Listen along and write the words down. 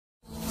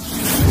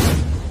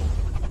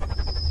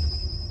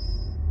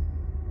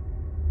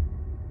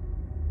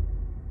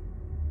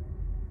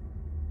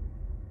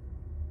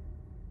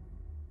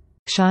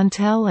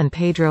Chantel and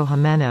Pedro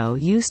Jimeno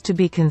used to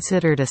be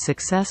considered a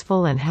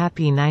successful and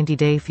happy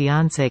 90-day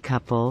fiancé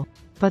couple,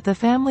 but the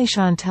family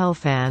Chantel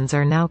fans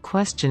are now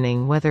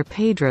questioning whether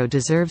Pedro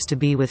deserves to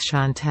be with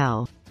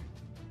Chantel.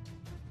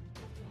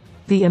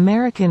 The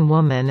American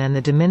woman and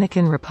the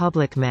Dominican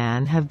Republic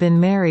man have been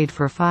married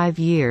for 5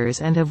 years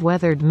and have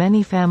weathered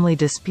many family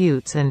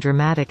disputes and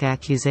dramatic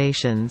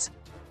accusations.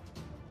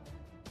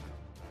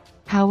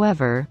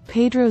 However,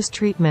 Pedro's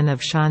treatment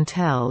of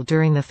Chantel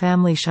during the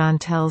family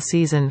Chantel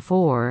Season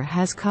 4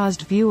 has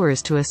caused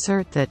viewers to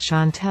assert that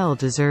Chantel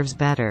deserves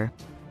better.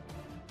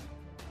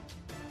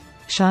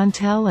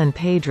 Chantel and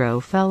Pedro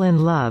fell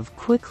in love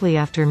quickly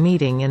after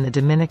meeting in the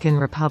Dominican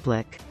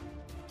Republic.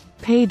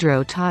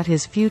 Pedro taught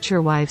his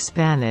future wife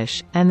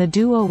Spanish, and the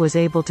duo was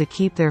able to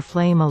keep their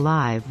flame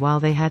alive while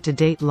they had to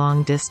date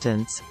long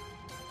distance.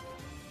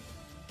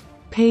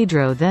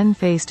 Pedro then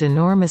faced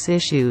enormous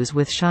issues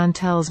with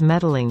Chantel's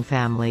meddling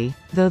family,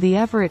 though the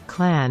Everett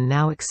clan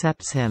now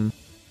accepts him.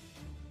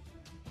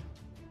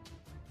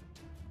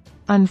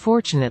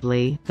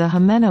 Unfortunately, the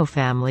Jimeno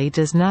family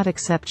does not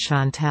accept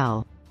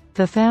Chantel.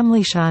 The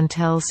family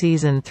Chantel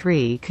Season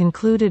 3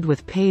 concluded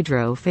with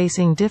Pedro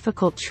facing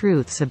difficult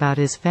truths about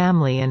his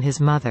family and his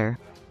mother.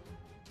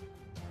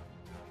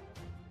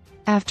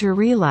 After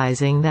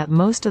realizing that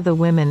most of the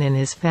women in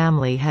his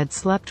family had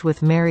slept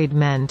with married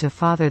men to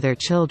father their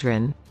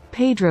children,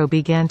 Pedro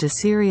began to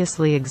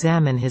seriously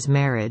examine his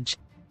marriage.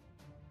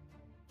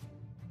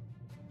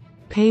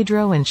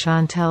 Pedro and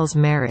Chantel's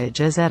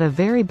marriage is at a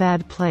very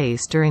bad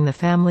place during the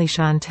family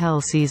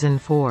Chantel Season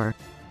 4.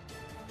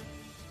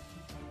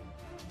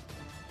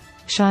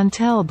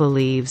 Chantel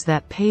believes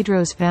that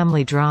Pedro's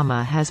family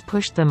drama has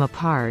pushed them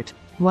apart,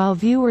 while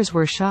viewers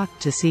were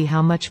shocked to see how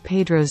much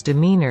Pedro's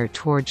demeanor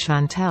toward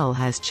Chantel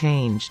has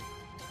changed.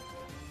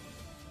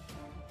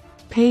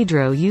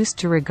 Pedro used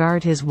to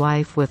regard his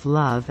wife with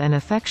love and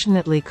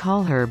affectionately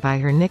call her by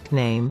her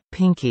nickname,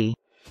 Pinky.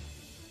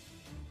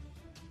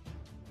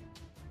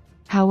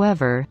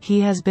 However, he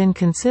has been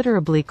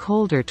considerably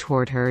colder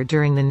toward her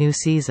during the new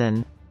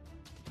season.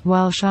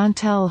 While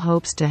Chantel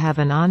hopes to have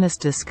an honest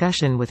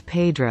discussion with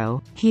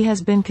Pedro, he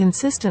has been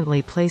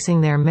consistently placing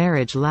their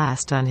marriage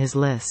last on his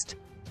list.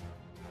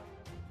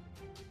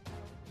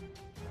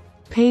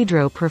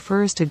 Pedro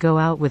prefers to go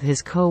out with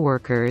his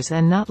co-workers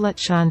and not let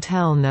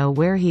Chantel know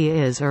where he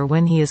is or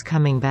when he is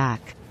coming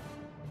back.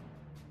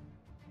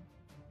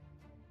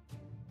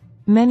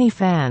 Many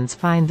fans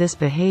find this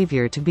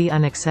behavior to be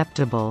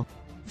unacceptable.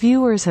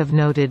 Viewers have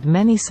noted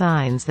many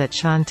signs that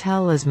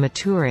Chantel is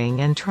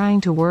maturing and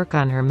trying to work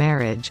on her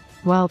marriage,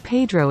 while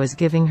Pedro is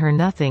giving her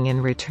nothing in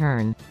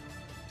return.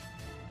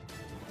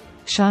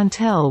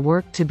 Chantel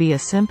worked to be a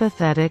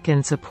sympathetic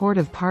and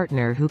supportive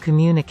partner who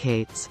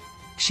communicates.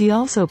 She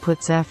also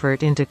puts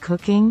effort into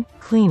cooking,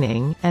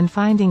 cleaning, and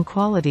finding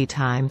quality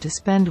time to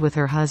spend with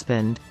her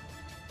husband.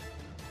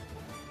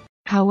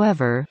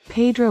 However,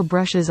 Pedro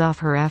brushes off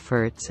her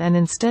efforts and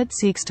instead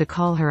seeks to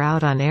call her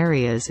out on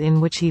areas in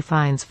which he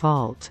finds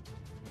fault.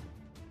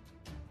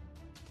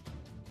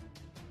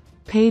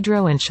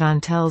 Pedro and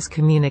Chantel's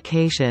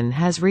communication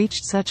has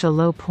reached such a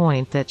low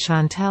point that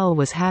Chantel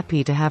was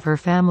happy to have her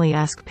family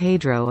ask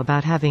Pedro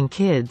about having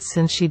kids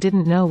since she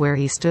didn't know where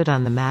he stood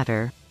on the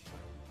matter.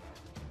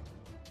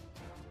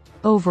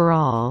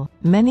 Overall,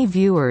 many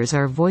viewers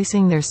are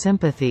voicing their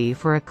sympathy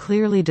for a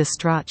clearly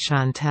distraught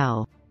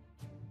Chantel.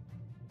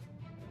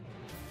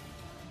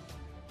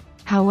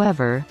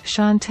 However,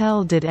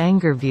 Chantel did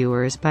anger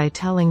viewers by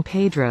telling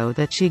Pedro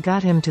that she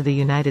got him to the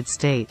United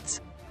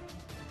States.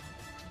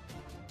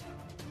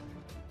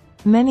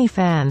 Many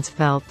fans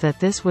felt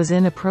that this was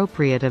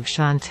inappropriate of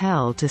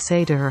Chantel to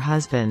say to her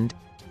husband.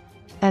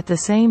 At the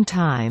same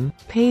time,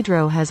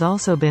 Pedro has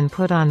also been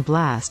put on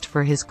blast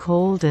for his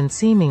cold and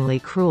seemingly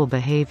cruel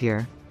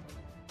behavior.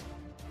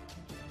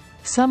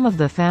 Some of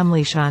the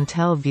family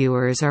Chantel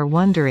viewers are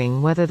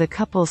wondering whether the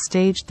couple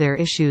staged their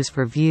issues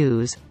for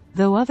views,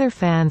 though other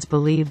fans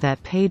believe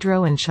that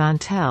Pedro and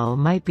Chantel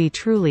might be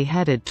truly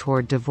headed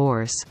toward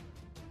divorce.